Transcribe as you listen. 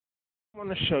I want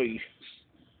to show you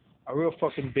a real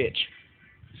fucking bitch.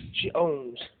 She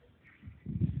owns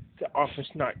the Office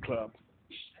Nightclub.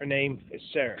 Her name is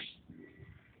Sarah.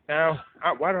 Now,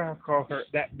 why do I call her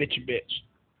that bitch a bitch?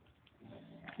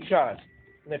 Because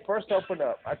when they first opened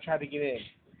up, I tried to get in.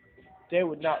 They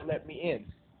would not let me in.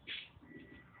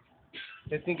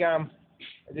 They think I'm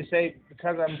disabled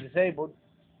because I'm disabled.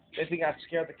 They think I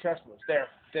scare the customers.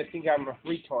 They think I'm a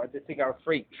retard. They think I'm a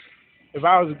freak. If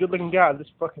I was a good-looking guy, this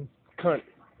fucking cunt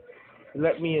would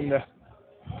let me in the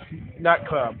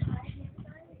nightclub.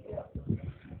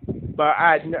 But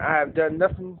I've done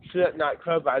nothing to that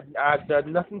nightclub. I've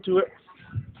done nothing to it.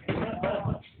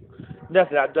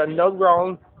 Nothing. I've done no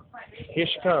wrong. Here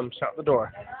she comes out the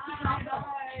door.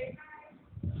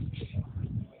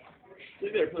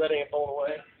 You better put that damn phone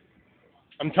away.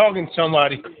 I'm talking to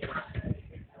somebody.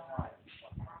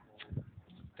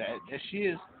 There she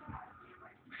is.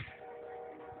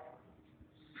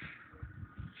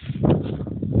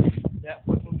 That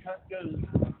fucking cunt goes.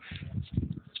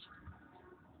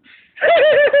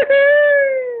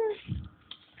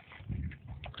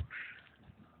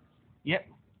 Yep.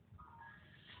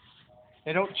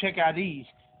 They don't check IDs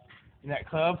in that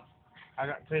club. I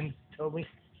got friends told me.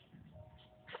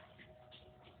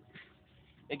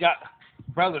 They got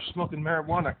brothers smoking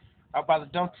marijuana out by the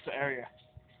dumpster area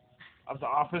of the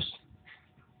office.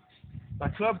 My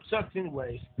club sucks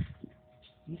anyways.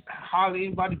 Hardly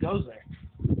anybody goes there.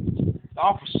 The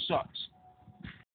office sucks.